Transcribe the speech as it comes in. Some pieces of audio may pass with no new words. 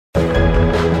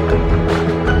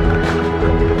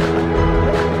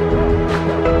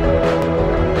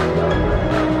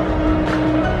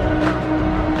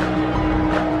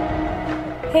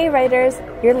writers,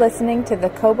 you're listening to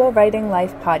the Kobo Writing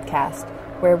Life podcast,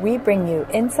 where we bring you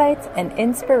insights and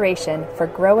inspiration for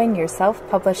growing your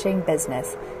self-publishing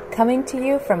business, coming to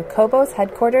you from Kobo's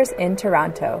headquarters in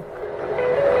Toronto.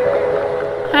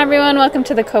 Hi everyone, welcome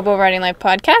to the Kobo Writing Life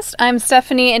podcast. I'm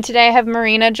Stephanie, and today I have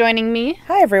Marina joining me.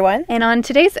 Hi everyone. And on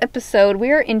today's episode, we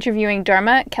are interviewing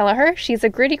Dharma Kelleher. She's a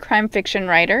gritty crime fiction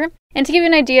writer. And to give you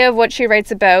an idea of what she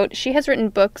writes about, she has written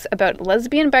books about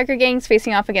lesbian biker gangs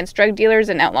facing off against drug dealers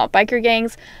and outlaw biker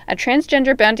gangs, a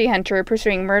transgender bounty hunter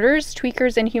pursuing murderers,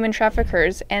 tweakers, and human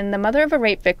traffickers, and the mother of a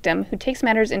rape victim who takes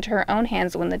matters into her own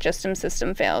hands when the justice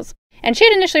system fails. And she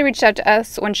had initially reached out to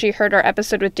us when she heard our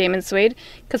episode with Damon Swade,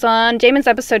 because on Damon's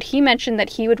episode, he mentioned that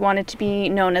he would want it to be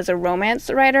known as a romance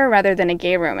writer rather than a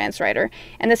gay romance writer.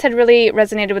 And this had really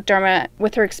resonated with Dharma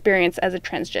with her experience as a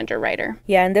transgender writer.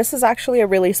 Yeah, and this is actually a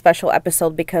really special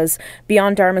episode because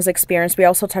beyond Dharma's experience, we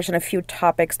also touch on a few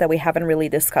topics that we haven't really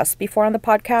discussed before on the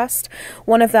podcast.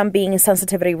 One of them being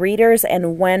sensitivity readers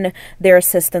and when their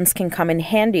assistance can come in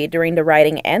handy during the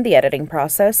writing and the editing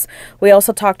process. We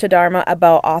also talked to Dharma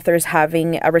about authors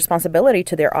having a responsibility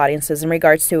to their audiences in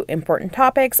regards to important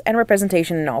topics and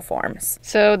representation in all forms.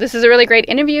 So this is a really great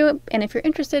interview, and if you're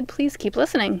interested, please keep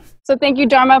listening. So thank you,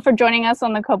 Dharma, for joining us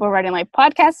on the Kobo Writing Life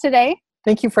podcast today.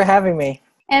 Thank you for having me.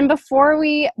 And before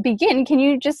we begin, can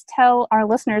you just tell our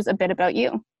listeners a bit about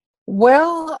you?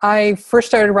 Well, I first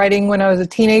started writing when I was a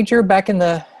teenager back in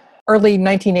the early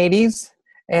 1980s.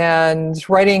 And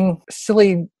writing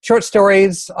silly short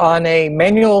stories on a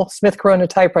manual Smith Corona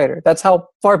typewriter. That's how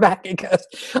far back it goes.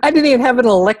 I didn't even have an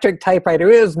electric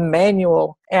typewriter. It was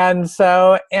manual. And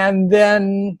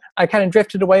then I kind of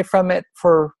drifted away from it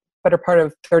for the better part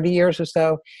of 30 years or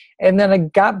so. And then I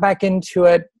got back into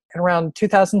it around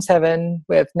 2007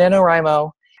 with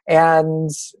NaNoWriMo and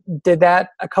did that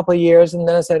a couple of years. And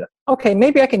then I said, okay,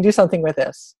 maybe I can do something with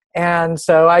this. And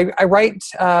so I write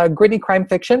gritty crime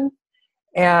fiction.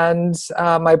 And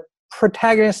my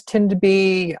protagonists tend to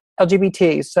be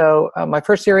LGBT. So my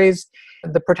first series,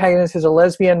 the protagonist is a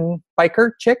lesbian biker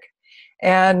chick.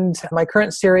 And my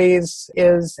current series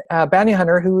is a bounty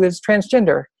hunter who is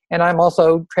transgender. And I'm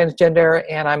also transgender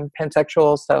and I'm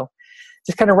pansexual. So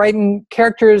just kind of writing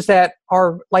characters that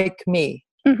are like me.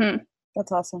 Mm-hmm.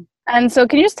 That's awesome. And so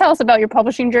can you just tell us about your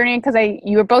publishing journey? Because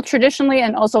you were both traditionally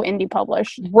and also indie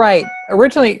published. Right.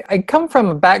 Originally, I come from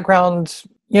a background...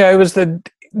 it was the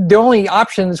only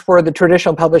options were the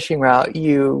traditional publishing route.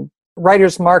 You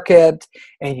writer's market,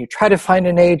 and you try to find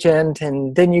an agent,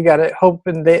 and then you got to hope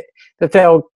that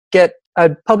they'll get a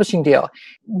publishing deal.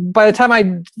 By the time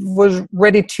I was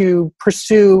ready to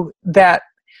pursue that,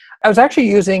 I was actually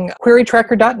using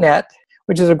querytracker.net,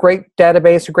 which is a great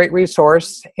database, a great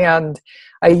resource, and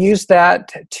I used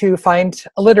that to find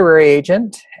a literary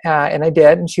agent, and I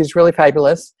did, and she's really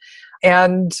fabulous.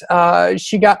 And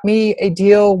she got me a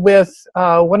deal with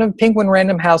one of Penguin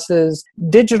Random House's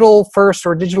digital first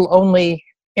or digital only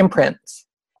imprints.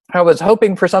 I was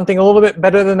hoping for something a little bit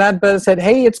better than that, but I said,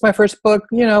 hey, it's my first book,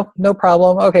 no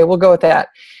problem. Okay, we'll go with that.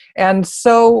 And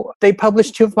so they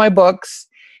published 2 of my books.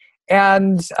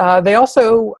 And they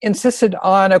also insisted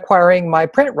on acquiring my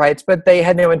print rights, but they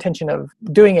had no intention of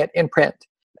doing it in print.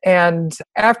 And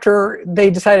after they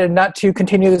decided not to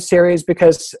continue the series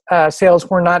because sales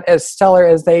were not as stellar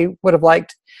as they would have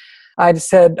liked, I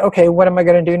said, okay, what am I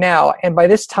going to do now? And by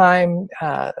this time,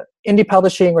 indie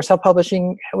publishing or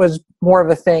self-publishing was more of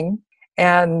a thing.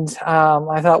 And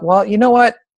I thought, well, you know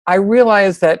what? I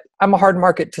realized that I'm a hard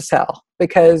market to sell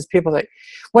because people think,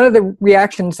 one of the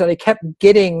reactions that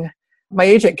my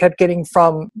agent kept getting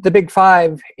from the Big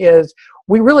Five is,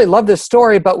 we really love this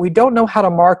story, but we don't know how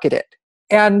to market it.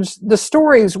 And the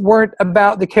stories weren't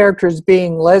about the characters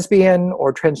being lesbian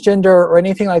or transgender or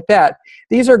anything like that.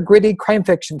 These are gritty crime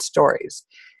fiction stories.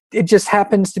 It just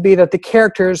happens to be that the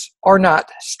characters are not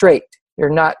straight. They're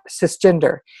not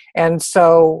cisgender. And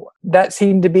so that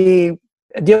seemed to be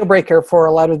a deal breaker for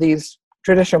a lot of these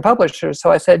traditional publishers.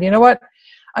 So I said, you know what?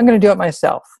 I'm going to do it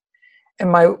myself.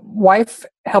 And my wife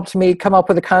helped me come up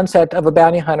with the concept of a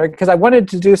bounty hunter because I wanted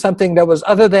to do something that was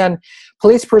other than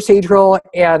police procedural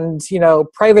and,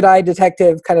 private eye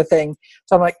detective kind of thing.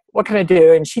 So I'm like, what can I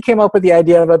do? And she came up with the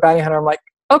idea of a bounty hunter. I'm like,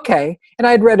 okay. And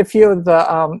I'd read a few of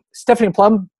the Stephanie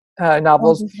Plum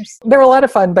novels. They were a lot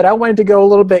of fun, but I wanted to go a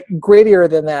little bit grittier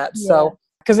than that. Yeah. So,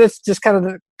 because it's just kind of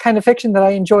the kind of fiction that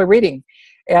I enjoy reading.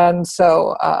 And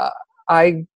so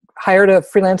I hired a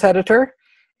freelance editor.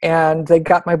 And they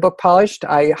got my book polished.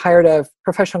 I hired a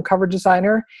professional cover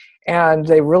designer, and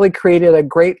they really created a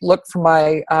great look for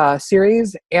my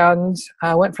series. And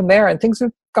I went from there, and things have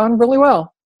gone really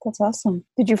well. That's awesome.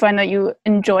 Did you find that you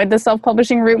enjoyed the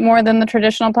self-publishing route more than the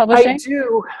traditional publishing? I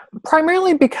do,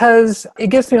 primarily because it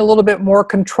gives me a little bit more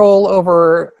control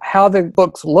over how the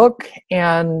books look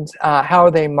and how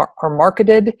they are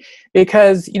marketed,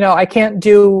 because, I can't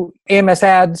do AMS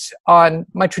ads on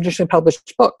my traditionally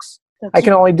published books. I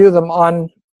can only do them on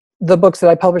the books that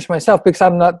I publish myself because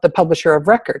I'm not the publisher of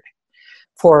record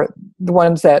for the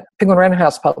ones that Penguin Random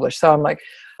House published. So I'm like,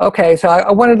 okay, so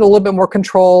I wanted a little bit more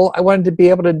control. I wanted to be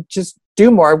able to just do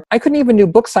more. I couldn't even do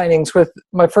book signings with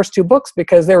my first 2 books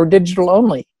because they were digital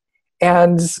only.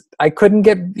 And I couldn't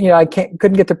get,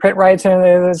 couldn't get the print rights. And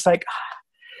it's like,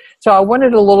 so I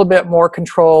wanted a little bit more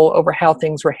control over how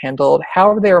things were handled,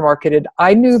 how they were marketed.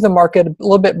 I knew the market a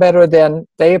little bit better than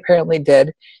they apparently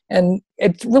did. And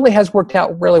it really has worked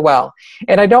out really well.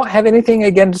 And I don't have anything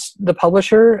against the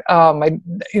publisher.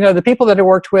 The people that I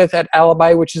worked with at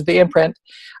Alibi, which is the imprint,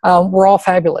 were all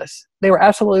fabulous. They were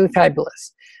absolutely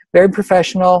fabulous. Very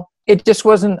professional. It just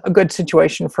wasn't a good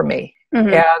situation for me.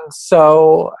 Mm-hmm. And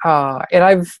so,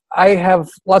 I have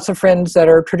lots of friends that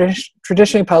are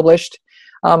traditionally published.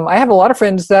 I have a lot of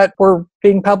friends that were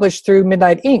being published through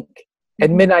Midnight Ink,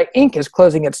 and Midnight Ink is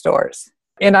closing its doors.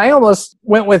 And I almost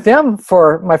went with them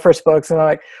for my first books, and I'm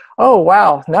like, oh,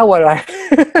 wow, now what do I...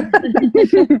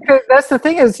 That's the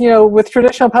thing is, with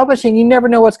traditional publishing, you never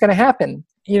know what's going to happen.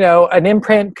 An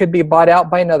imprint could be bought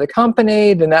out by another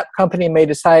company, then that company may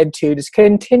decide to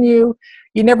discontinue.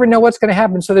 You never know what's going to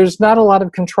happen, so there's not a lot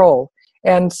of control.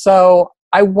 And so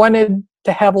I wanted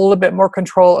to have a little bit more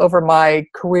control over my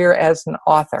career as an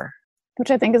author. Which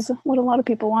I think is what a lot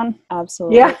of want.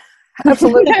 Absolutely. Yeah,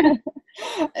 absolutely.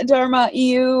 Dharma,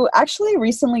 you actually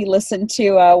recently listened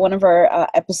to one of our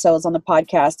episodes on the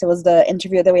podcast. It was the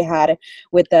interview that we had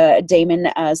with Damon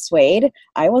Suede.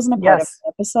 I wasn't a part of the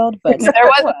episode, but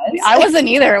I wasn't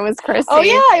either. It was Chrissy. Oh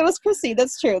yeah, it was Chrissy.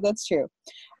 That's true.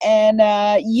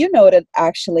 And you noted,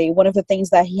 actually, one of the things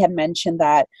that he had mentioned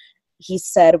that he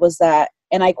said was that,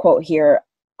 and I quote here,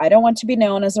 "I don't want to be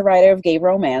known as a writer of gay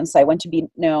romance. I want to be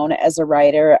known as a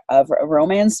writer of a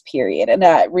romance, period." And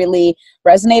that really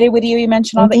resonated with you. You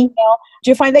mentioned on the email.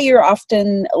 Do you find that you're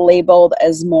often labeled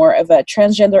as more of a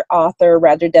transgender author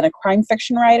rather than a crime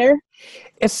fiction writer?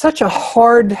 It's such a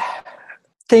hard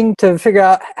thing to figure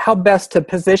out how best to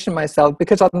position myself,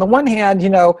 because on the one hand,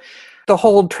 the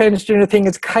whole transgender thing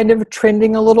is kind of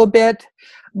trending a little bit,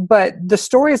 but the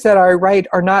stories that I write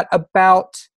are not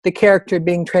about the character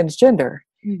being transgender.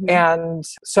 Mm-hmm. And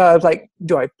so I was like,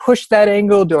 do I push that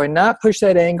angle? Do I not push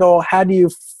that angle? How do you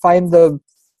find the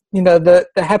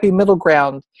happy middle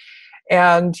ground?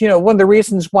 And, one of the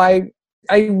reasons why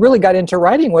I really got into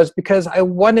writing was because I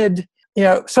wanted,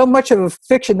 so much of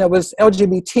fiction that was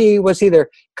LGBT was either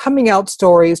coming out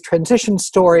stories, transition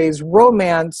stories,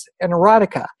 romance, and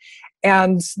erotica.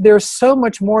 And there's so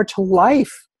much more to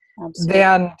life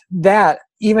than that,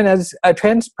 even as a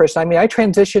trans person. I mean, I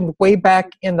transitioned way back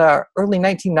in the early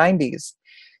 1990s.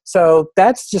 So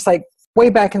that's just like way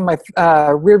back in my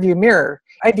rearview mirror.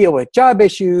 I deal with job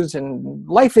issues and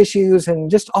life issues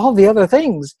and just all the other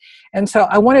things. And so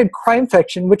I wanted crime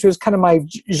fiction, which was kind of my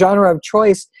genre of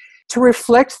choice, to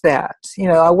reflect that.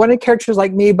 I wanted characters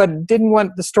like me, but didn't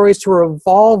want the stories to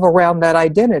revolve around that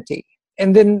identity.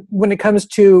 And then when it comes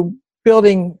to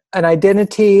building an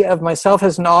identity of myself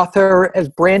as an author, as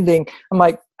branding, I'm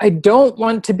like, I don't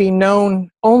want to be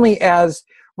known only as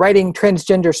writing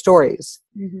transgender stories.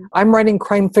 Mm-hmm. I'm writing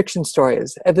crime fiction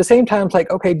stories. At the same time, it's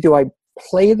like, okay, do I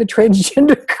play the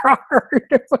transgender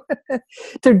card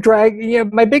to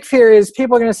drag? My big fear is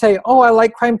people are going to say, oh, I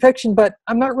like crime fiction, but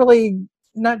I'm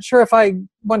not sure if I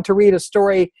want to read a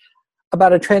story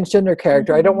about a transgender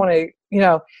character. Mm-hmm. I don't want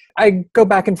to, I go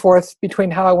back and forth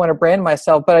between how I want to brand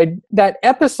myself. But that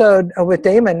episode with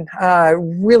Damon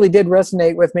really did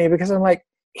resonate with me, because I'm like,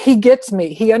 he gets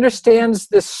me. He understands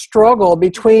this struggle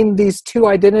between these two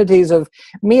identities of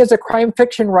me as a crime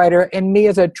fiction writer and me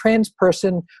as a trans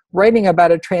person writing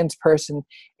about a trans person.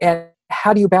 And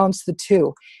how do you balance the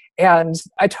two? And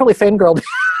I totally fangirled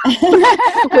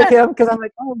with him, because I'm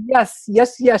like, oh, yes.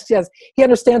 He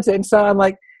understands it. And so I'm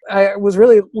like, I was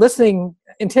really listening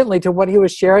intently to what he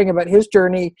was sharing about his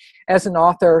journey as an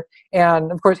author.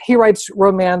 And of course, he writes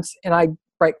romance and I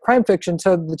write crime fiction.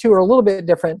 So the two are a little bit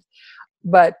different,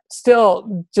 but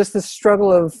still just the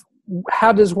struggle of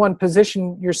how does one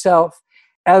position yourself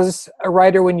as a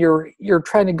writer when you're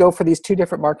trying to go for these two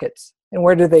different markets, and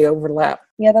where do they overlap?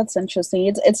 Yeah, that's interesting.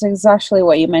 It's exactly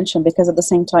what you mentioned, because at the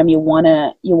same time you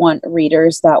want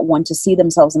readers that want to see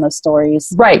themselves in the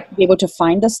stories, right? Be able to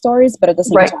find the stories, but at the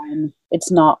same time, it's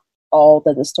not all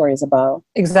that the story is about.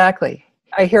 Exactly.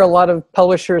 I hear a lot of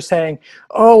publishers saying,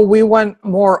 oh, we want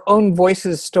more own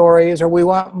voices stories, or we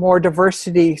want more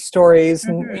diversity stories.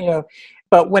 And,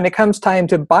 but when it comes time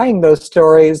to buying those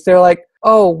stories, they're like,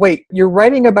 oh, wait, you're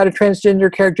writing about a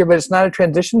transgender character, but it's not a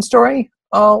transition story?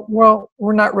 Oh, well,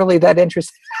 we're not really that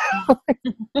interested.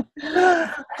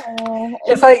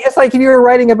 It's like if you were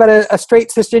writing about a straight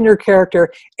cisgender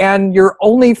character and you're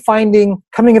only finding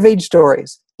coming of age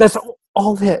stories. That's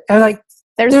all of it. And like,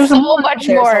 there's so much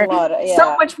more.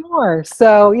 So much more.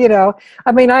 So,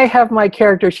 I mean, I have my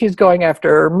character, she's going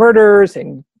after murderers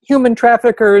and human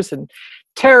traffickers and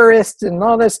terrorists and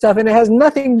all this stuff, and it has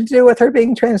nothing to do with her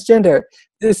being transgender.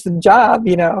 It's the job,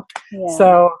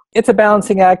 So it's a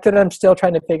balancing act that I'm still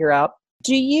trying to figure out.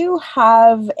 Do you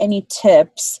have any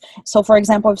tips? So, for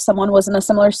example, if someone was in a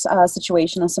similar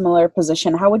situation, a similar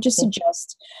position, how would you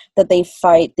suggest that they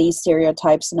fight these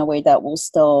stereotypes in a way that will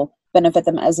still benefit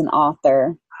them as an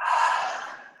author?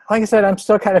 Like I said, I'm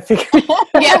still kind of figuring it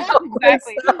out.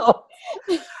 Exactly. Myself.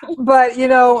 But,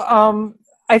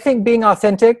 I think being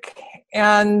authentic,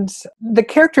 and the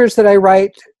characters that I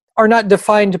write are not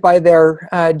defined by their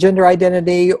gender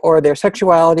identity or their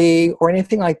sexuality or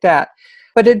anything like that.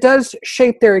 But it does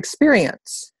shape their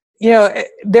experience.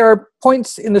 There are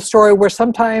points in the story where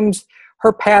sometimes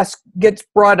her past gets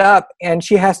brought up and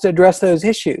she has to address those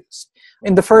issues.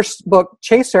 In the first book,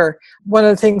 Chaser, one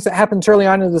of the things that happens early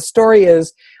on in the story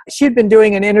is she had been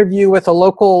doing an interview with a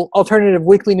local alternative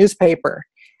weekly newspaper.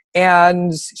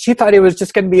 And she thought it was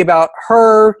just going to be about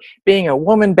her being a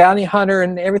woman bounty hunter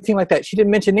and everything like that. She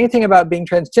didn't mention anything about being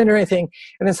transgender or anything.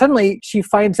 And then suddenly she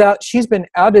finds out she's been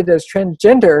outed as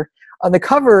transgender on the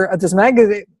cover of this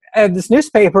magazine, of this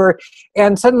newspaper,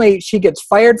 and suddenly she gets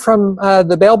fired from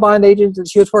the bail bond agent that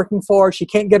she was working for. She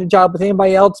can't get a job with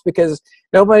anybody else because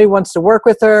nobody wants to work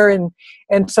with her.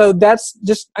 And so that's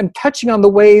just, I'm touching on the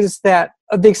ways that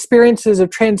of the experiences of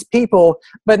trans people,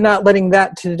 but not letting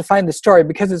that to define the story,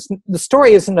 because the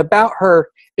story isn't about her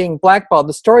being blackballed.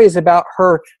 The story is about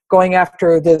her going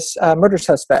after this murder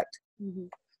suspect. Mm-hmm.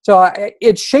 So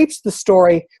it shapes the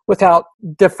story without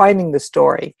defining the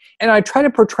story. And I try to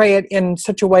portray it in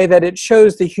such a way that it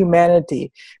shows the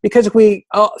humanity, because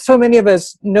so many of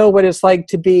us know what it's like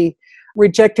to be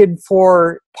rejected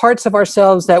for parts of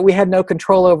ourselves that we had no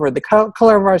control over, the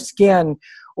color of our skin,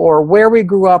 or where we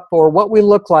grew up, or what we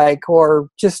look like, or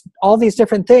just all these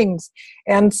different things.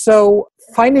 And so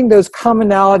finding those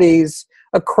commonalities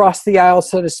across the aisle,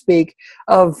 so to speak,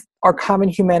 of our common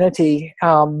humanity,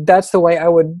 that's the way I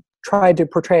would try to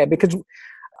portray it. Because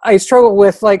I struggle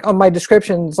with, like, on my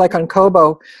descriptions, like on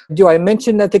Kobo, do I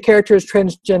mention that the character is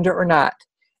transgender or not?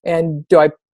 And do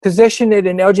I position it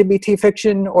in LGBT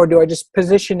fiction, or do I just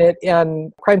position it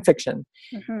in crime fiction?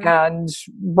 Mm-hmm. And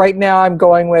right now I'm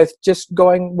going with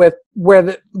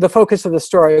where the focus of the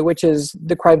story, which is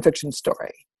the crime fiction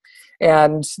story.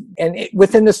 And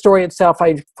within the story itself,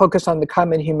 I focus on the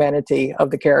common humanity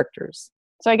of the characters.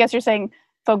 So I guess you're saying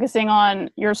focusing on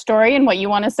your story and what you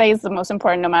want to say is the most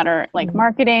important, no matter like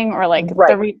marketing or like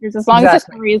the readers, as long as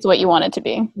the story is what you want it to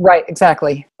be. Right,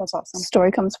 exactly. That's awesome.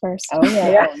 Story comes first. Oh,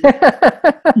 yeah.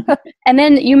 And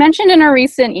then you mentioned in our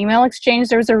recent email exchange,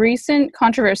 there was a recent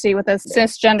controversy with a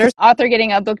cisgender author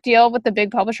getting a book deal with the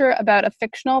big publisher about a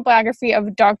fictional biography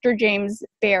of Dr. James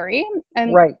Barry.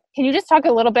 And can you just talk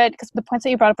a little bit, because the points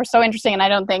that you brought up are so interesting, and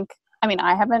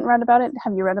I haven't read about it.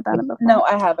 Have you read about it before? No,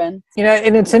 I haven't.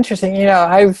 And it's interesting.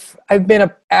 I've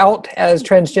been out as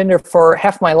transgender for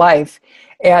half my life,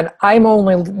 and I'm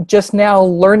only just now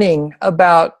learning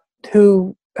about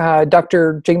who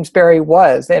Dr. James Barry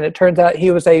was. And it turns out he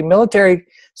was a military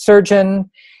surgeon,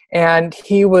 and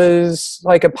he was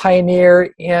like a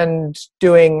pioneer in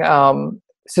doing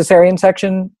cesarean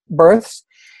section births.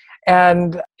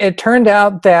 And it turned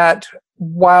out that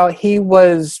while he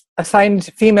was assigned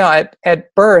female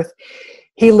at birth,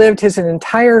 he lived his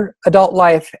entire adult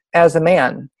life as a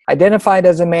man, identified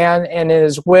as a man, and in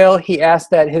his will, he asked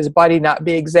that his body not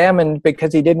be examined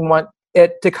because he didn't want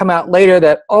it to come out later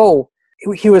that,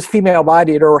 he was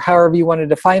female-bodied, or however you want to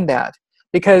define that,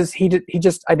 because he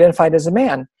just identified as a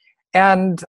man.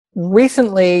 And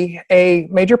recently, a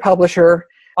major publisher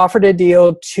offered a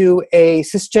deal to a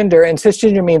cisgender, and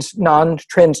cisgender means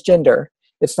non-transgender.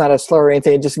 It's not a slur or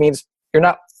anything. It just means you're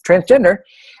not transgender.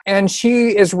 And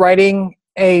she is writing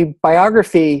a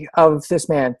biography of this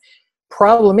man.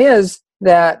 Problem is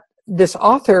that this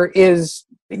author is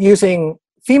using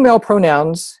female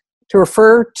pronouns to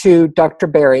refer to Dr.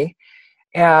 Barry,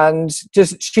 and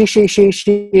just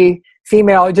she,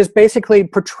 female, just basically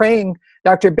portraying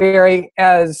Dr. Barry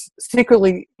as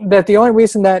secretly that the only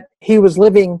reason that he was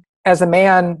living as a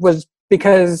man was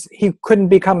because he couldn't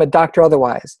become a doctor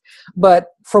otherwise. But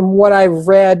from what I've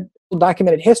read,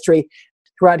 documented history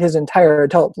throughout his entire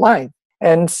adult life.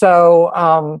 And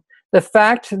so the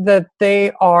fact that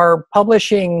they are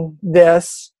publishing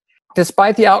this,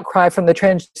 despite the outcry from the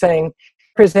trans saying,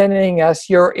 presenting us,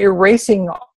 you're erasing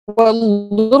what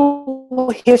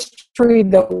little history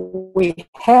that we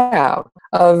have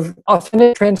of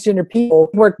authentic transgender people,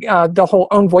 where the whole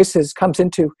own voices comes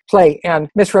into play, and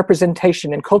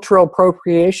misrepresentation and cultural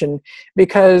appropriation,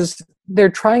 because they're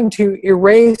trying to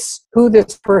erase who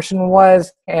this person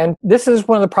was. And this is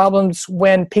one of the problems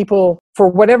when people, for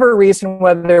whatever reason,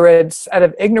 whether it's out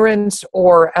of ignorance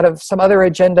or out of some other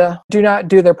agenda, do not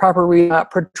do their proper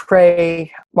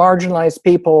portray marginalized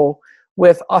people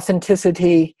with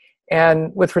authenticity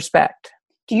and with respect.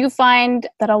 Do you find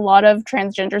that a lot of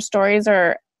transgender stories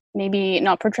are maybe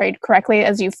not portrayed correctly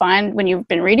as you find when you've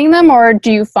been reading them, or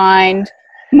do you find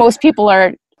most people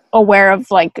are aware of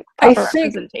like proper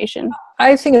representation?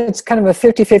 I think it's kind of a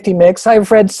 50-50 mix. I've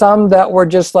read some that were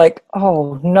just like,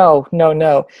 oh, no.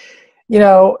 You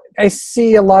know, I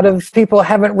see a lot of people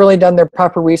haven't really done their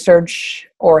proper research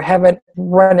or haven't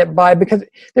run it by, because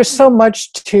there's so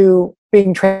much to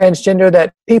being transgender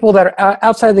that people that are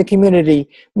outside the community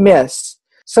miss.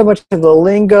 So much of the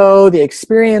lingo, the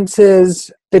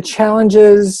experiences, the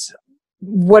challenges,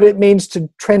 what it means to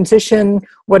transition,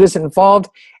 what is involved.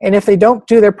 And if they don't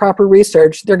do their proper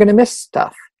research, they're going to miss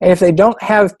stuff. And if they don't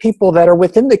have people that are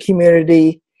within the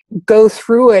community go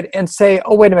through it and say,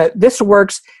 oh, wait a minute, this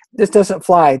works, this doesn't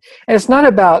fly. And it's not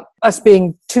about us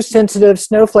being too sensitive,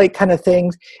 snowflake kind of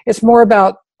things. It's more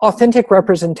about authentic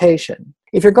representation.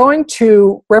 If you're going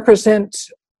to represent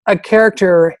a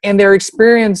character and their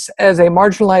experience as a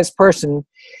marginalized person,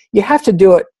 you have to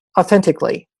do it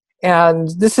authentically. And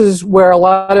this is where a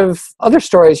lot of other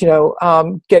stories,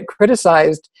 get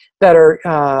criticized that are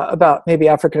about maybe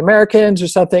African Americans or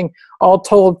something, all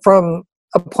told from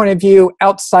a point of view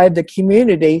outside the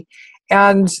community,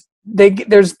 and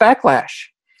there's backlash.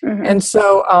 Mm-hmm. And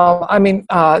so,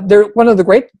 one of the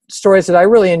great stories that I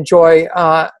really enjoy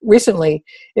recently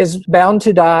is Bound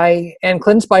to Die and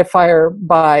Cleansed by Fire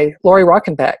by Lori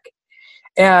Rockenbeck.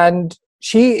 And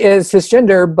she is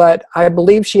cisgender, but I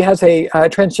believe she has a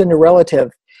transgender relative.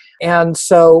 And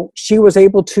so she was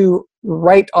able to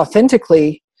write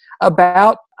authentically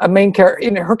about a main character.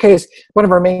 In her case, one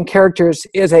of her main characters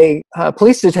is a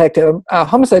police detective, a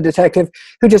homicide detective,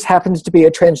 who just happens to be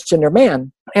a transgender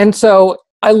man. And so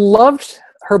I loved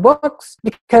her books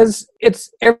because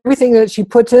it's everything that she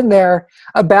puts in there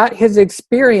about his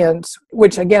experience,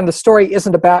 which again, the story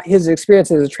isn't about his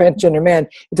experience as a transgender man.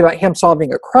 It's about him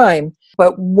solving a crime.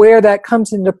 But where that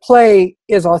comes into play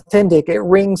is authentic. It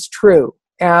rings true.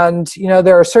 And,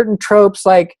 there are certain tropes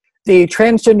like the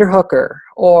transgender hooker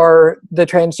or the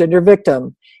transgender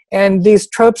victim. And these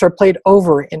tropes are played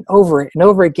over and over and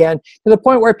over again to the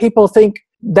point where people think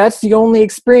that's the only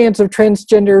experience of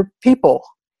transgender people.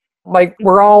 Like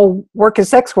we're all work as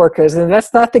sex workers, and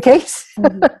that's not the case.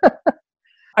 Mm-hmm.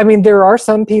 I mean, there are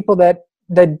some people that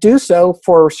do so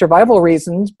for survival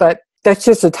reasons, but that's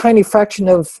just a tiny fraction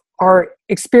of our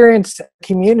experienced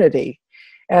community.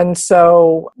 And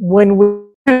so when we're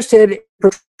interested in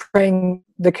portraying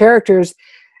the characters,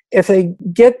 if they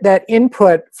get that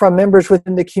input from members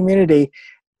within the community,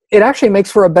 it actually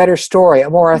makes for a better story, a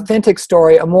more authentic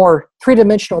story, a more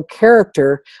three-dimensional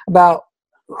character about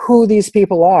who these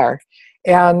people are.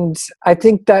 And I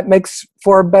think that makes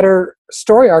for a better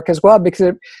story arc as well, because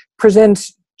it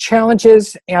presents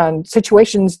challenges and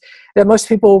situations that most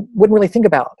people wouldn't really think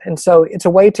about. And so it's a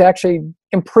way to actually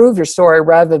improve your story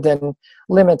rather than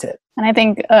limit it. And I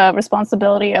think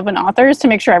responsibility of an author is to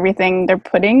make sure everything they're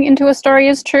putting into a story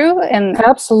is true. And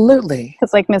absolutely.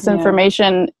 Because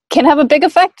misinformation can have a big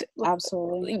effect.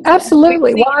 Absolutely.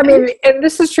 Well, and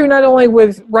this is true not only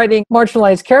with writing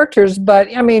marginalized characters, but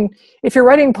if you're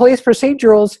writing police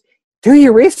procedurals, do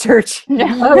your research.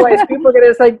 Yeah. Otherwise people are going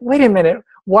to say, wait a minute,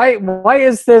 why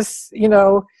is this,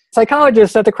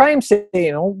 psychologist at the crime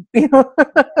scene, or,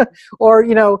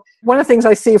 one of the things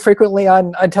I see frequently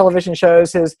on television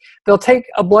shows is they'll take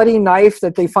a bloody knife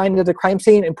that they find at the crime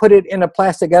scene and put it in a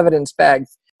plastic evidence bag.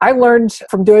 I learned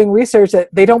from doing research that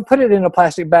they don't put it in a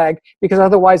plastic bag because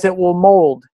otherwise it will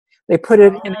mold. They put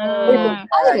it in a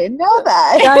I didn't know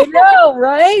that. I know,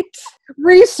 right?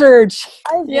 Research.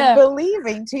 I've been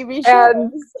believing TV shows.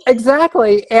 And,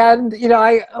 exactly. And,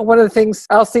 one of the things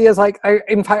I'll see is I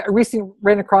recently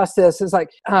ran across this, is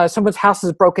someone's house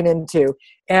is broken into.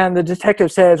 And the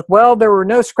detective says, well, there were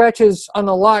no scratches on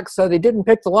the lock, so they didn't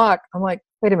pick the lock. I'm like,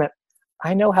 wait a minute.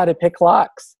 I know how to pick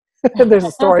locks. There's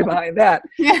a story behind that.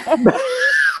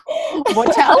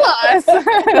 Well, tell us.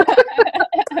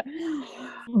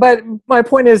 But my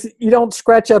point is, you don't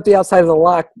scratch up the outside of the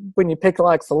lock when you pick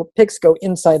locks. The picks go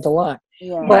inside the lock.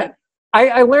 Yeah. But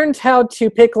I learned how to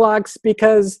pick locks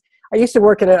because I used to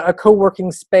work at a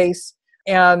co-working space.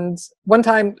 And one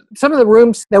time, some of the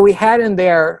rooms that we had in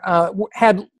there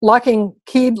had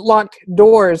keyed locked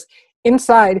doors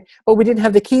inside, but we didn't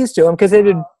have the keys to them because it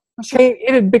had changed.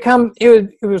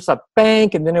 It was a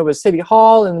bank, and then it was City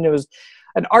Hall, and then it was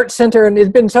an art center, and there's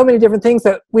been so many different things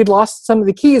that we'd lost some of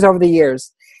the keys over the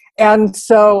years. And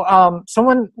so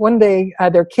someone one day,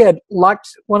 their kid locked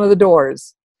one of the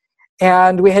doors,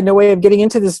 and we had no way of getting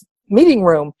into this meeting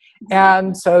room.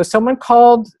 And so someone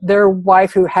called their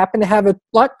wife, who happened to have a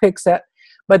lockpick set,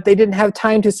 but they didn't have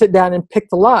time to sit down and pick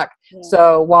the lock. Yeah.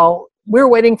 So while we were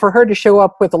waiting for her to show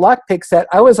up with a lockpick set,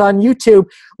 I was on YouTube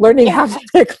learning how to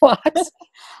pick locks.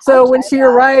 So when she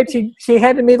arrived, she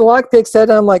handed me the lockpick set.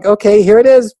 And I'm like, okay, here it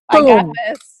is. Boom.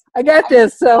 I got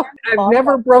this. So I've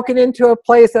never broken into a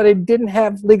place that I didn't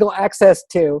have legal access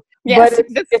to. Yes, but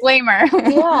disclaimer.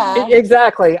 Yeah.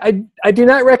 Exactly. I do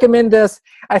not recommend this.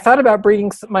 I thought about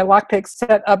bringing my lockpick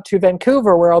set up to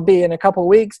Vancouver, where I'll be in a couple of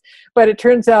weeks, but it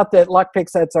turns out that lockpick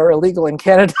sets are illegal in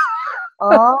Canada.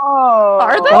 Oh.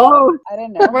 Are they? Oh. I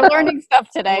didn't know. We're learning stuff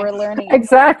today. We're learning.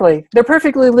 Exactly. They're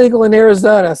perfectly legal in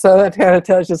Arizona, so that kind of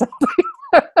tells you something.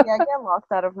 Yeah, I get locked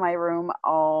out of my room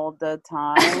all the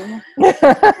time.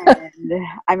 And,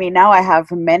 I mean, now I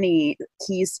have many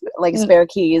keys, like spare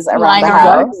keys around the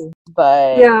house.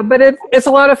 But yeah, but it's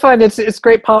a lot of fun. It's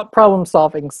great problem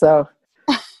solving. So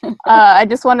I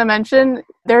just want to mention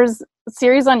there's a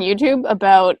series on YouTube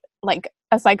about like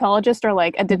a psychologist or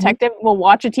like a detective will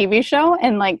watch a TV show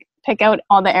and like pick out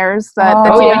all the errors that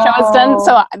the TV show has done.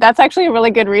 So that's actually a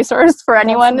really good resource for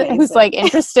anyone who's like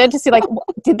interested to see like,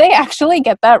 did they actually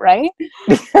get that right?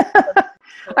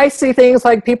 I see things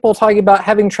like people talking about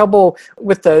having trouble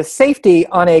with the safety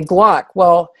on a Glock.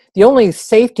 Well, the only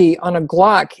safety on a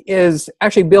Glock is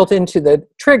actually built into the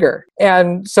trigger.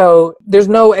 And so there's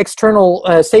no external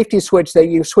safety switch that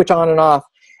you switch on and off.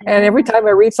 And every time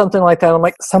I read something like that, I'm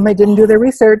like, somebody didn't do their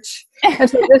research.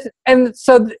 And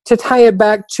so to tie it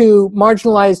back to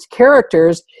marginalized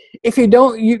characters, if you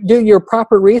don't do your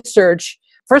proper research,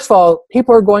 first of all,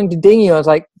 people are going to ding you. I was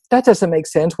like, that doesn't make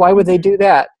sense. Why would they do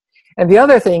that? And the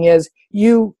other thing is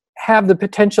you have the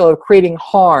potential of creating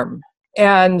harm.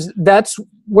 And that's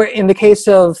where, in the case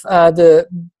of the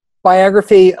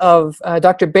biography of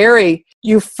Dr. Barry,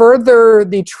 you further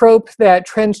the trope that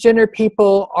transgender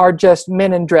people are just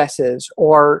men in dresses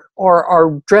or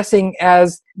are dressing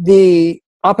as the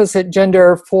opposite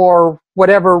gender for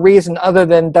whatever reason other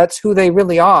than that's who they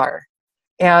really are.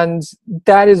 And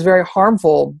that is very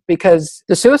harmful because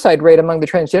the suicide rate among the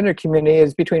transgender community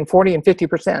is between 40 and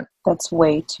 50%. That's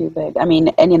way too big. I mean,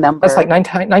 any number. That's like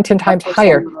 10 times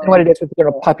higher than what it is with the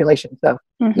general population. So,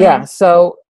 yeah.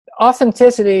 So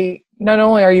authenticity, not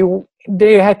only do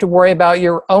you have to worry about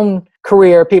your own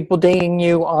career, people dinging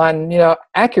you on,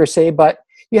 accuracy, but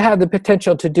you have the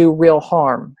potential to do real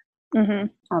harm. Mm-hmm.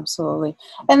 Absolutely.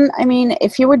 And I mean,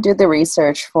 if you would do the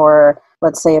research for,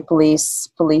 let's say, a police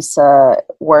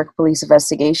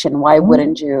investigation, why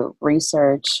wouldn't you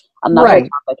research another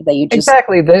topic that you just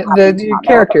the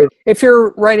characters? If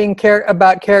you're writing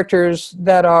about characters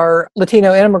that are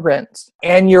Latino immigrants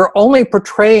and you're only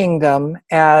portraying them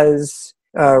as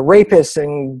rapists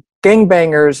and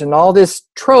gangbangers and all this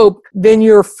trope, then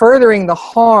you're furthering the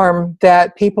harm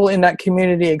that people in that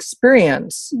community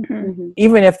experience,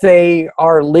 even if they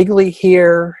are legally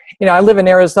here. I live in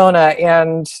Arizona,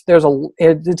 and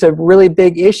it's a really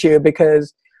big issue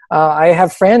because I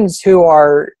have friends who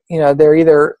are, they're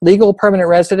either legal permanent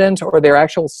residents or they're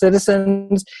actual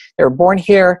citizens. They were born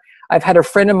here. I've had a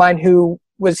friend of mine who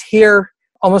was here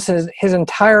almost his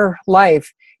entire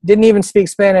life, didn't even speak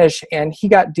Spanish, and he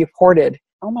got deported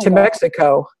to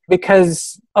Mexico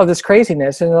because of this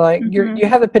craziness. And like, you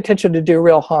have the potential to do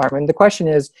real harm. And the question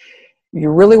is, you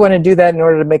really want to do that in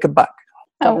order to make a buck?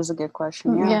 That is a good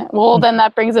question. Yeah. Well, then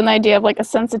that brings in the idea of like a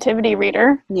sensitivity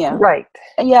reader. Yeah. Right.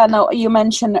 Yeah. No, you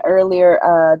mentioned earlier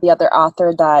the other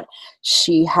author that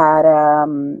she had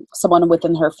someone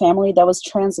within her family that was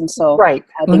trans, and so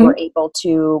they were able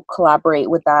to collaborate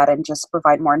with that and just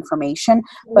provide more information.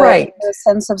 But in the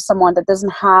sense of someone that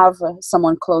doesn't have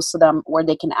someone close to them where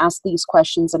they can ask these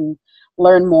questions and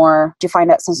learn more, do you find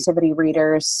that sensitivity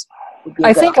readers?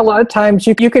 I think a lot of times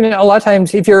you can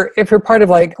if you're part of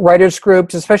like writers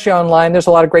groups, especially online, there's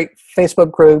a lot of great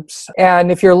Facebook groups.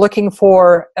 And if you're looking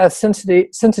for a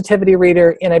sensitivity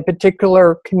reader in a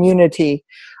particular community,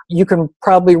 you can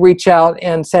probably reach out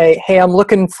and say, hey, I'm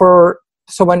looking for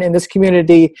someone in this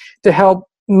community to help,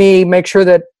 me make sure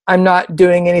that I'm not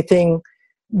doing anything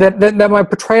that my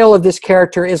portrayal of this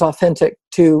character is authentic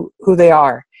to who they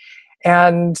are.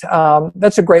 And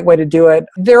that's a great way to do it.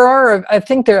 I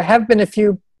think there have been a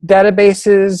few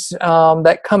databases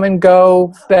that come and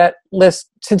go that list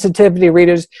sensitivity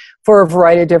readers for a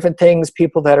variety of different things,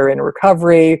 people that are in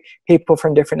recovery, people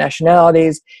from different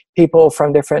nationalities, people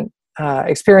from different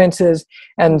experiences.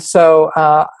 And so,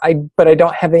 but I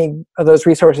don't have any of those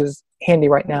resources handy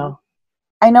right now.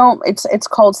 I know it's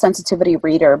called sensitivity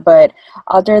reader, but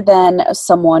other than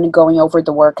someone going over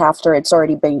the work after it's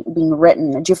already being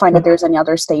written, do you find that there's any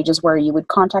other stages where you would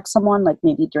contact someone, like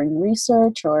maybe during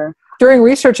research or? During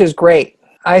research is great.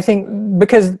 I think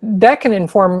because that can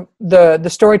inform the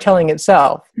storytelling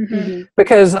itself. Mm-hmm.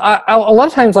 Because a lot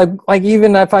of times, like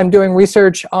even if I'm doing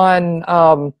research on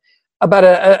about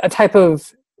a type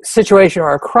of situation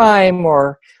or a crime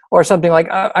or something, like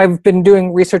I've been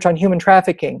doing research on human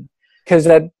trafficking, because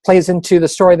that plays into the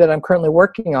story that I'm currently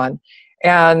working on.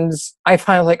 And I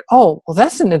find like, oh, well,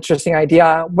 that's an interesting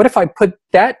idea. What if I put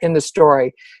that in the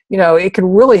story? It could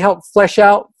really help flesh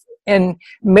out and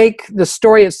make the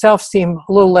story itself seem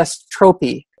a little less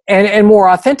tropey and more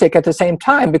authentic at the same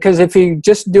time. Because if you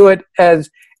just do it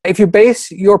if you base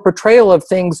your portrayal of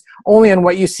things only on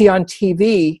what you see on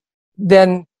TV,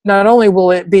 then not only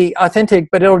will it be authentic,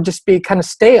 but it'll just be kind of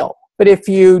stale. But if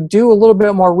you do a little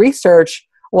bit more research,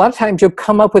 a lot of times you'll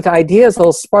come up with ideas,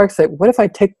 little sparks that, what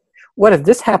if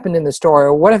this happened in the story?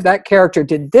 Or what if that character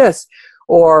did this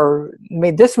or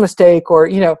made this mistake? Or,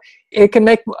 it can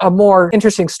make a more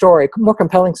interesting story, more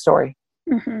compelling story.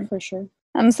 Mm-hmm, for sure.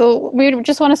 So we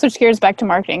just want to switch gears back to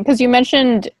marketing, because you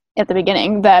mentioned at the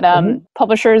beginning that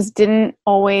publishers didn't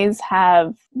always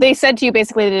they said to you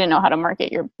basically they didn't know how to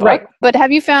market your book. Right. But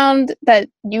have you found that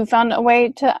you found a way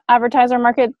to advertise or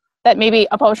market that maybe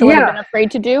a publisher would have been afraid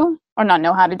to do or not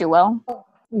know how to do well?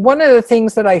 One of the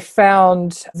things that I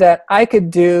found that I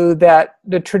could do that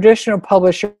the traditional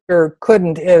publisher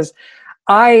couldn't is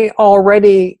I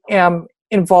already am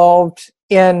involved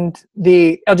in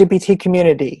the LGBT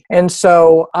community. And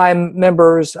so I'm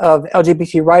members of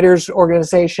LGBT writers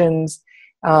organizations,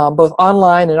 both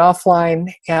online and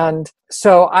offline. And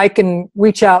so I can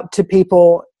reach out to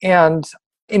people and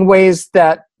in ways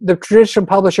that the traditional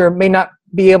publisher may not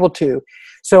be able to.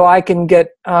 So I can get,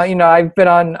 I've been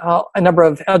on a number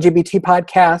of LGBT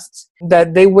podcasts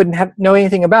that they wouldn't know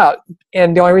anything about.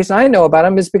 And the only reason I know about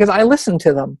them is because I listen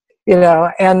to them,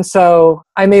 and so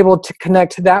I'm able to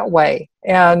connect that way.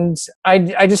 And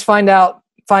I just find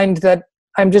that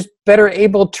I'm just better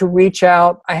able to reach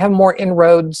out. I have more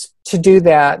inroads to do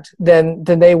that than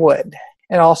they would.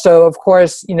 And also, of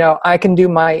course, I can do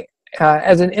my,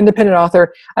 as an independent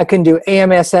author, I can do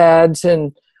AMS ads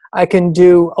and I can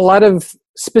do a lot of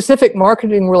specific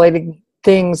marketing related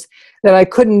things that I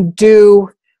couldn't do.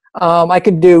 I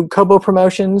could do Kobo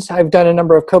promotions. I've done a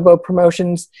number of Kobo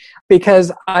promotions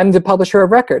because I'm the publisher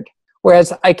of record,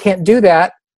 whereas I can't do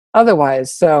that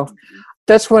otherwise. So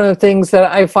that's one of the things that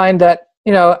I find that,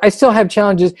 I still have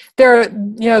challenges. There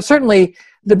are, certainly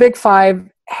the big five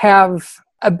have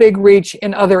a big reach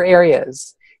in other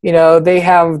areas. They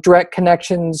have direct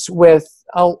connections with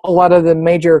a lot of the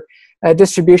major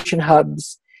distribution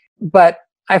hubs, but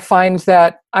I find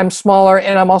that I'm smaller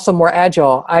and I'm also more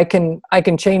agile. I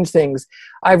can change things.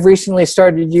 I've recently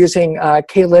started using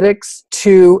K-Lytics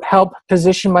to help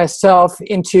position myself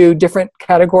into different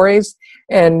categories,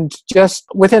 and just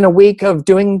within a week of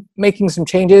making some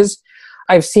changes,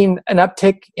 I've seen an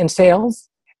uptick in sales.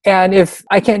 And if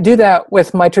I can't do that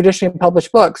with my traditionally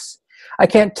published books, I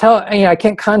can't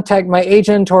contact my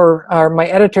agent or my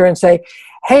editor and say,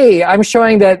 hey, I'm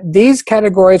showing that these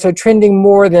categories are trending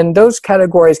more than those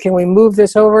categories. Can we move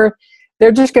this over?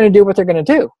 They're just going to do what they're going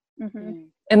to do. Mm-hmm.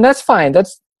 And that's fine.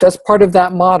 That's part of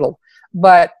that model.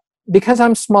 But because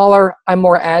I'm smaller, I'm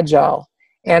more agile.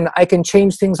 And I can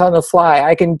change things on the fly.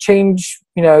 I can change,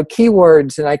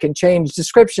 keywords, and I can change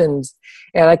descriptions.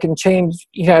 And I can change,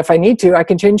 if I need to, I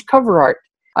can change cover art.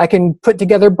 I can put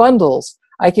together bundles.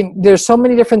 There's so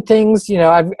many different things.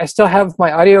 I still have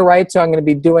my audio rights, so I'm going to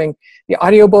be doing the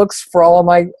audiobooks for all of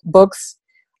my books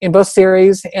in both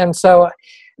series. And so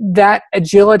that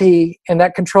agility and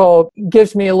that control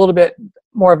gives me a little bit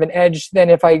more of an edge than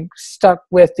if I stuck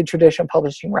with the traditional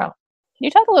publishing route. Can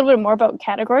you talk a little bit more about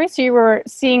categories? So you were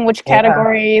seeing which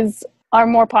categories are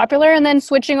more popular and then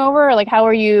switching over? Or how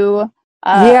are you...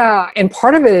 and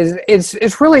part of it is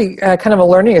it's really kind of a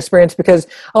learning experience, because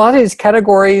a lot of these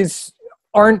categories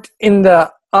aren't in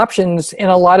the options in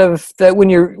a lot of the when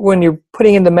you're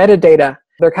putting in the metadata.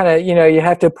 They're kind of, you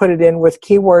have to put it in with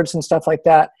keywords and stuff like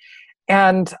that.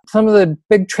 And some of the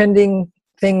big trending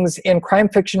things in crime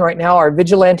fiction right now are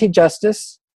vigilante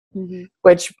justice,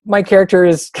 which my character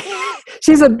is,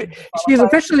 she's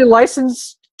officially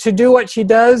licensed to do what she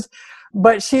does,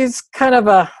 but she kind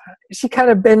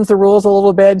of bends the rules a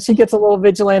little bit. She gets a little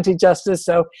vigilante justice.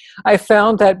 So I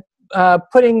found that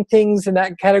putting things in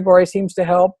that category seems to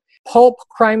help. Pulp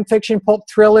crime fiction, pulp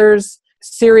thrillers,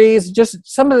 series, just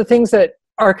some of the things that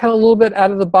are kind of a little bit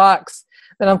out of the box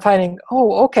that I'm finding,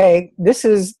 oh, okay, this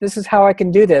is how I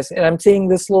can do this. And I'm seeing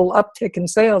this little uptick in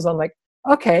sales. I'm like,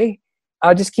 okay,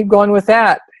 I'll just keep going with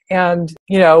that. And,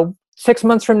 6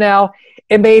 months from now,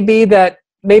 it may be that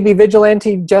maybe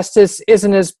vigilante justice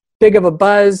isn't as big of a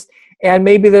buzz, and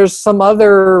maybe there's some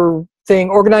other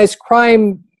thing, organized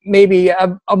crime, maybe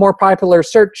a more popular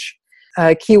search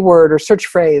keyword or search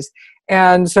phrase.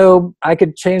 And so I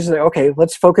could change okay,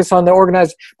 let's focus on the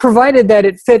organized, provided that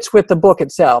it fits with the book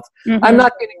itself. I'm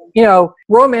not going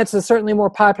romance is certainly more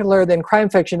popular than crime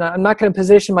fiction. I'm not going to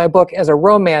position my book as a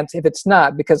romance if it's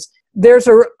not, because there's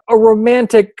a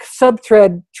romantic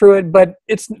subthread through it, but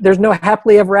there's no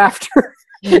happily ever after.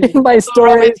 In my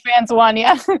story, romance fans won,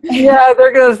 yeah. Yeah,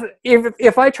 they're gonna.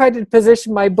 If I tried to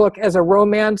position my book as a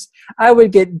romance, I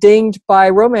would get dinged by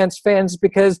romance fans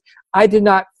because I did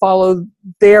not follow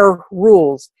their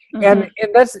rules, and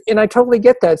I totally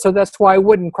get that. So that's why I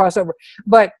wouldn't cross over.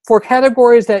 But for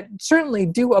categories that certainly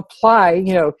do apply,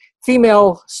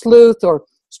 female sleuth or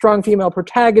strong female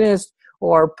protagonist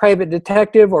or private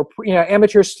detective or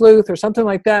amateur sleuth or something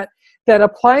like that, that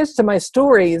applies to my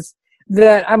stories,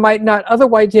 that I might not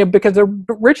otherwise, because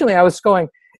originally I was going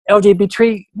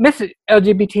LGBT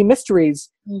mysteries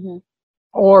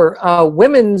or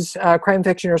women's crime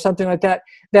fiction or something like that,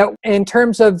 that in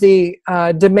terms of the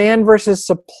demand versus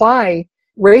supply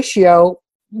ratio,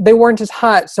 they weren't as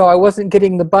hot, so I wasn't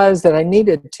getting the buzz that I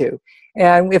needed to.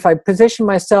 And if I position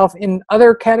myself in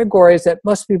other categories that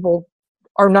most people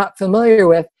are not familiar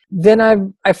with, then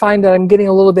I find that I'm getting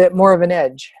a little bit more of an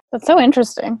edge. That's so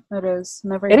interesting. It is.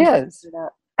 It is.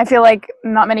 I feel like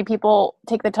not many people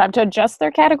take the time to adjust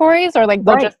their categories, or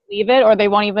they'll just leave it, or they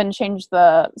won't even change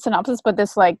the synopsis, but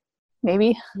this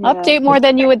maybe update more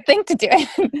than you would think to do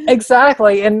it.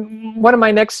 Exactly. And one of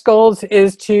my next goals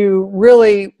is to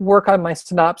really work on my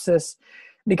synopsis,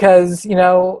 because,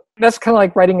 that's kind of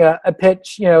like writing a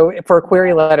pitch, for a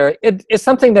query letter. It's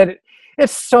something that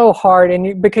it's so hard,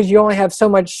 and because you only have so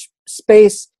much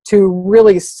space to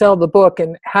really sell the book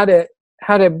and how to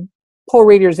pull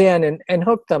readers in and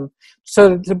hook them,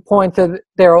 so to the point that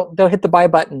they'll hit the buy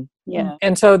button. Yeah.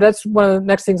 And so that's one of the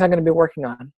next things I'm going to be working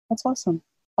on. That's awesome.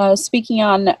 Speaking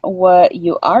on what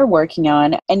you are working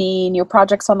on, any new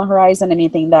projects on the horizon,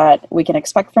 anything that we can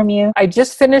expect from you? I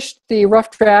just finished the rough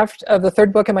draft of the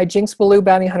third book in my Jinx Baloo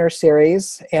Bounty Hunter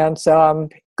series, and so I'm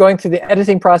going through the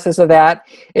editing process of that.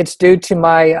 It's due to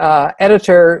my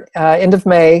editor end of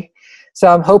May, so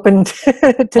I'm hoping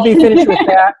to be finished with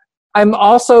that. I'm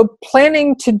also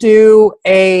planning to do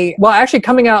actually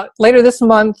coming out later this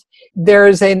month,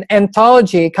 there's an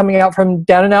anthology coming out from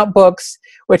Down and Out Books,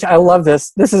 which I love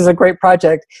this. This is a great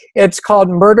project. It's called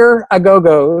Murder A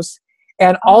Go-Go's.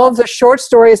 And all of the short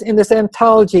stories in this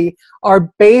anthology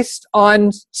are based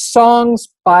on songs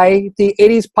by the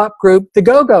 80s pop group, The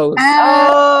Go-Go's.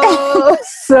 Oh.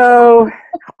 So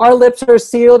Our Lips Are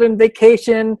Sealed and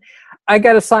Vacation. I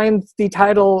got assigned the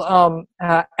title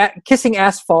Kissing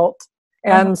Asphalt.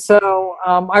 And so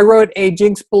I wrote a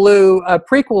Jinx Baloo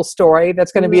prequel story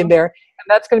that's going to be in there. And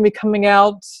that's going to be coming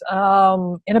out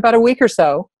in about a week or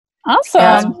so.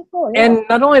 Awesome. And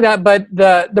not only that, but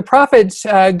the profits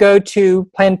go to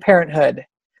Planned Parenthood.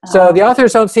 So the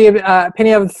authors don't see a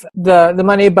penny of the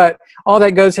money, but all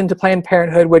that goes into Planned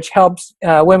Parenthood, which helps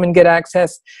women get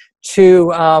access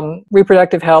to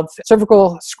reproductive health,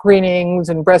 cervical screenings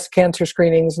and breast cancer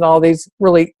screenings and all these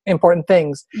really important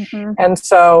things. And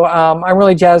so I'm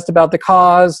really jazzed about the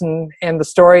cause and the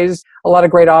stories. A lot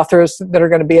of great authors that are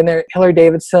going to be in there. Hillary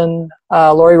Davidson,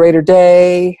 Lori Rader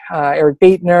Day, Eric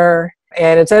Beatner,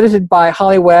 and it's edited by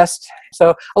Holly West.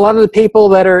 So a lot of the people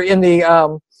that are in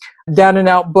the Down and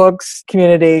Out Books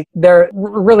community, they're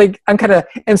really, I'm kind of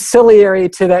ancillary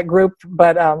to that group,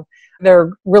 but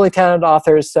they're really talented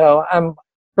authors, so I'm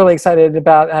really excited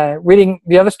about reading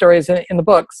the other stories in the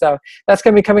book. So that's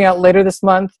going to be coming out later this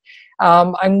month.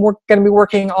 I'm going to be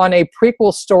working on a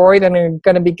prequel story that I'm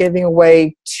going to be giving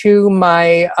away to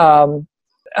my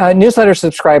newsletter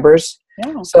subscribers.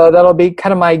 Yeah. So that'll be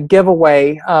kind of my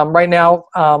giveaway. Right now,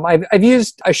 I've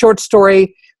used a short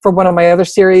story for one of my other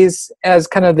series as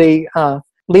kind of the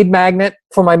lead magnet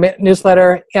for my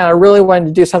newsletter, and I really wanted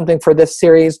to do something for this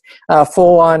series,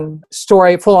 full-on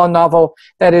story, full-on novel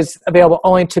that is available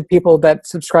only to people that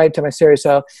subscribe to my series.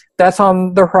 So that's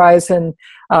on the horizon.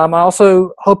 I'm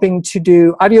also hoping to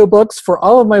do audiobooks for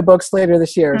all of my books later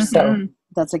this year. So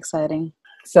that's exciting.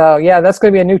 So yeah, that's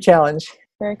going to be a new challenge.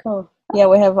 Very cool. Yeah,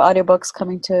 we have audiobooks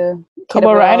coming to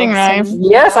Kobo Writing Life.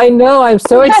 Yes, I know. I'm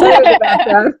so excited about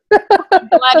that. I'm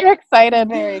glad you're excited.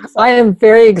 Very excited. I am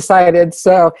very excited.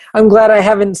 So I'm glad I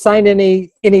haven't signed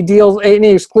any deals,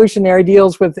 any exclusionary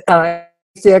deals with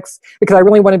CX, because I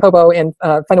really wanted Kobo and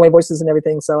Find Away Voices and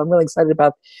everything. So I'm really excited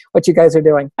about what you guys are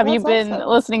doing. Have you been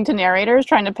listening to narrators,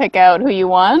 trying to pick out who you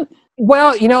want?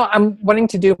 Well, I'm wanting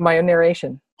to do my own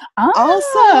narration.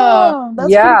 Awesome.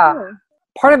 That's yeah. pretty cool.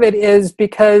 Part of it is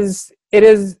because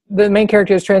the main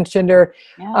character is transgender.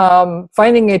 Yeah.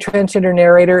 Finding a transgender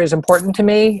narrator is important to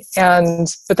me,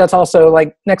 but that's also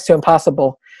like next to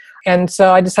impossible. And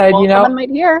so I decided, someone might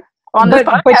hear on this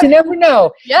podcast. But you never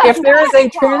know. Yeah. If there is a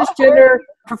transgender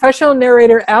professional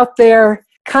narrator out there,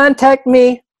 contact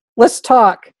me. Let's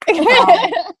talk.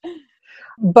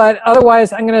 But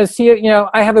otherwise, I'm going to see it.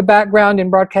 I have a background in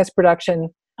broadcast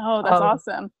production. Oh, that's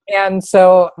awesome. And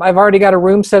so I've already got a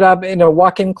room set up in a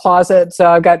walk-in closet.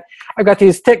 So I've got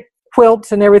these thick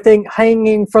quilts and everything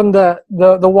hanging from the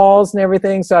walls and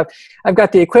everything. So I've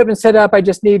got the equipment set up. I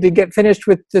just need to get finished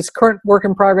with this current work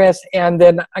in progress, and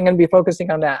then I'm going to be focusing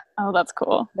on that. Oh, that's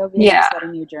cool. That'll be an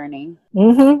exciting new journey.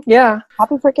 Yeah.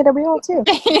 Happy for KWL too.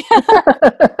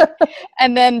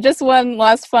 And then just one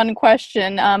last fun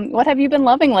question. What have you been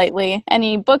loving lately?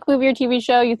 Any book, movie, or TV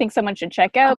show you think someone should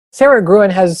check out? Sarah Gruen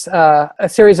has a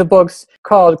series of books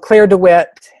called Claire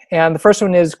DeWitt, and the first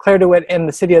one is Claire DeWitt and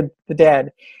the City of the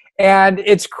Dead. And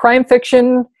it's crime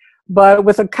fiction, but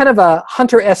with a kind of a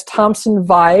Hunter S. Thompson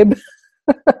vibe.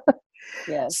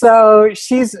 Yes. So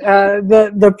she's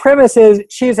the premise is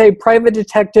she's a private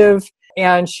detective,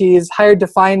 and she's hired to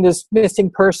find this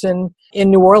missing person in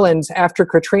New Orleans after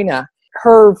Katrina.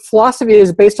 Her philosophy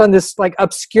is based on this like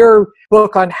obscure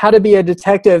book on how to be a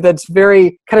detective that's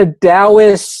very kind of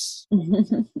Taoist,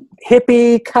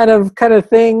 hippie kind of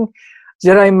thing,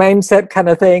 Jedi mindset kind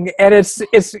of thing, and it's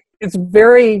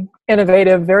very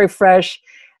innovative, very fresh,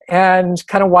 and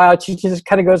kind of wild. She just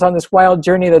kind of goes on this wild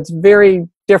journey that's very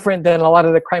different than a lot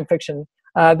of the crime fiction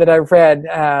that I've read.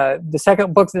 The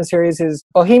second book in the series is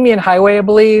Bohemian Highway, I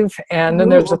believe, and then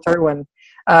there's a third one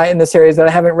in the series that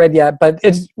I haven't read yet, but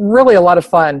it's really a lot of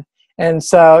fun. And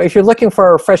so if you're looking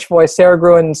for a fresh voice, Sarah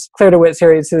Gruen's Claire DeWitt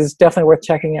series is definitely worth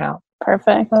checking out.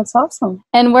 Perfect. That's awesome.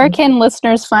 And where can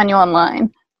listeners find you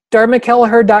online?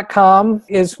 DharmaKelleher.com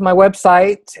is my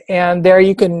website, and there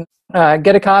you can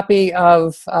get a copy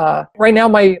of, right now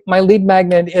my lead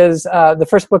magnet is the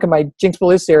first book in my Jinx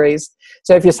Blue series.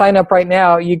 So if you sign up right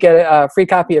now, you get a free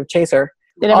copy of Chaser.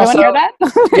 Did everyone hear that?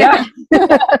 Yeah.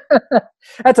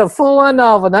 That's a full-on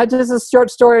novel, not just a short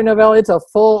story novella. It's a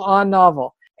full-on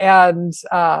novel. And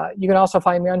you can also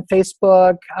find me on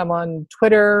Facebook. I'm on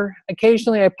Twitter.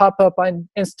 Occasionally I pop up on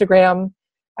Instagram.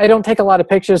 I don't take a lot of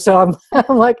pictures, so I'm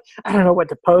like, I don't know what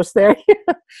to post there.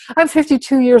 I'm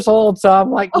 52 years old, so I'm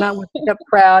like not with the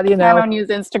crowd, I don't use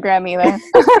Instagram either.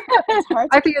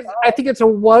 I think it's a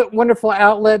wonderful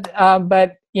outlet,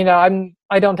 but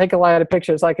I don't take a lot of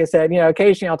pictures. Like I said,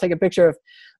 occasionally I'll take a picture of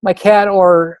my cat,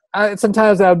 or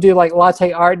sometimes I'll do like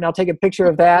latte art, and I'll take a picture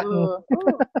of that.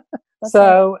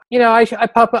 So, I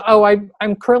pop up.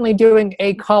 I'm currently doing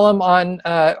a column on,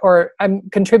 or I'm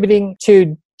contributing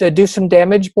to the Do Some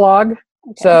Damage blog. Okay.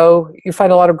 So you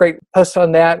find a lot of great posts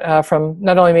on that from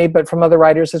not only me, but from other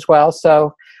writers as well.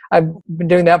 So I've been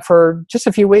doing that for just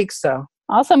a few weeks. So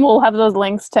awesome. We'll have those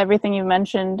links to everything you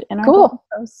mentioned in our blog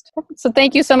post. So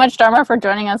thank you so much, Dharma, for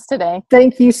joining us today.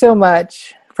 Thank you so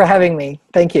much for having me.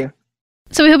 Thank you.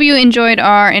 So we hope you enjoyed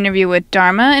our interview with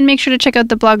Dharma, and make sure to check out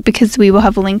the blog because we will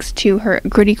have links to her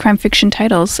gritty crime fiction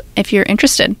titles if you're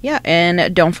interested. Yeah,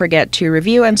 and don't forget to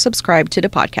review and subscribe to the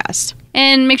podcast.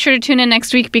 And make sure to tune in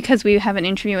next week because we have an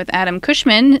interview with Adam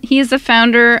Cushman. He is the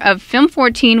founder of Film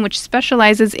 14, which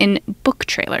specializes in book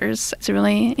trailers. It's a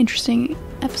really interesting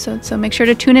episode, so make sure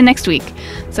to tune in next week.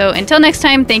 So until next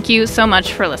time, thank you so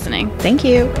much for listening. Thank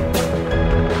you.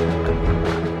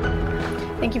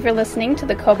 Thank you for listening to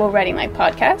the Kobo Writing Life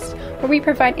podcast, where we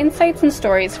provide insights and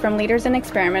stories from leaders and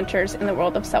experimenters in the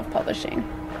world of self-publishing.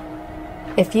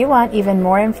 If you want even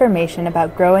more information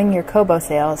about growing your Kobo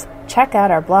sales, check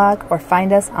out our blog or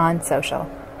find us on social.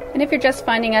 And if you're just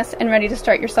finding us and ready to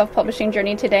start your self-publishing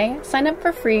journey today, sign up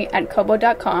for free at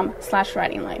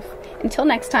kobo.com/writinglife. Until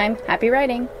next time, happy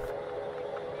writing!